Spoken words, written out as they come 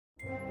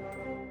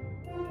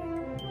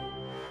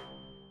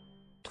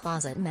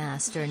Closet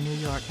Master New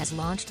York has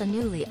launched a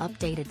newly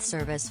updated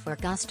service for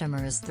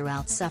customers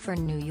throughout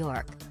Suffern, New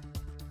York.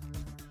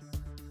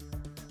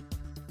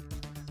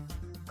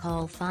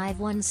 Call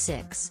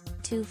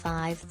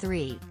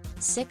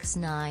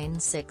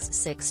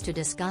 516-253-6966 to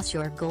discuss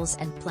your goals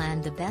and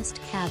plan the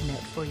best cabinet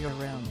for your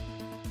room.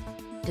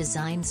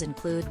 Designs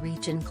include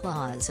reach-in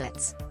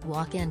closets,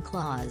 walk-in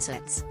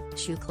closets,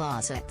 shoe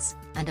closets,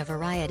 and a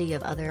variety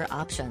of other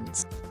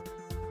options.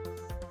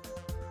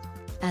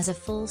 As a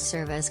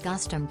full-service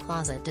custom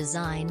closet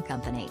design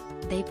company,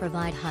 they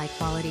provide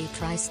high-quality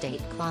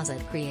tri-state closet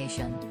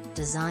creation,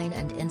 design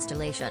and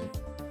installation.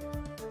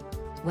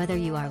 Whether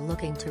you are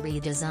looking to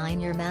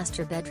redesign your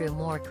master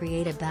bedroom or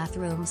create a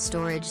bathroom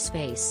storage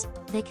space,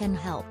 they can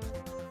help.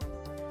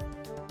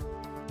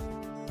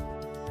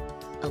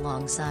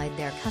 Alongside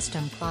their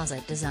custom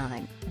closet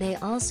design, they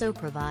also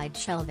provide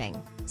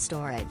shelving,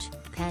 storage,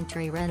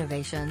 pantry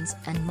renovations,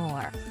 and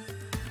more.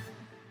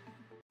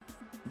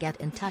 Get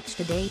in touch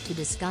today to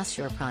discuss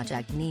your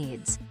project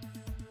needs.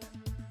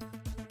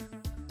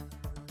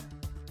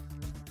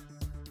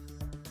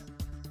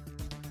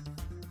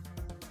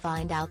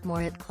 Find out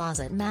more at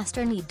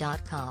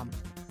closetmasterneed.com.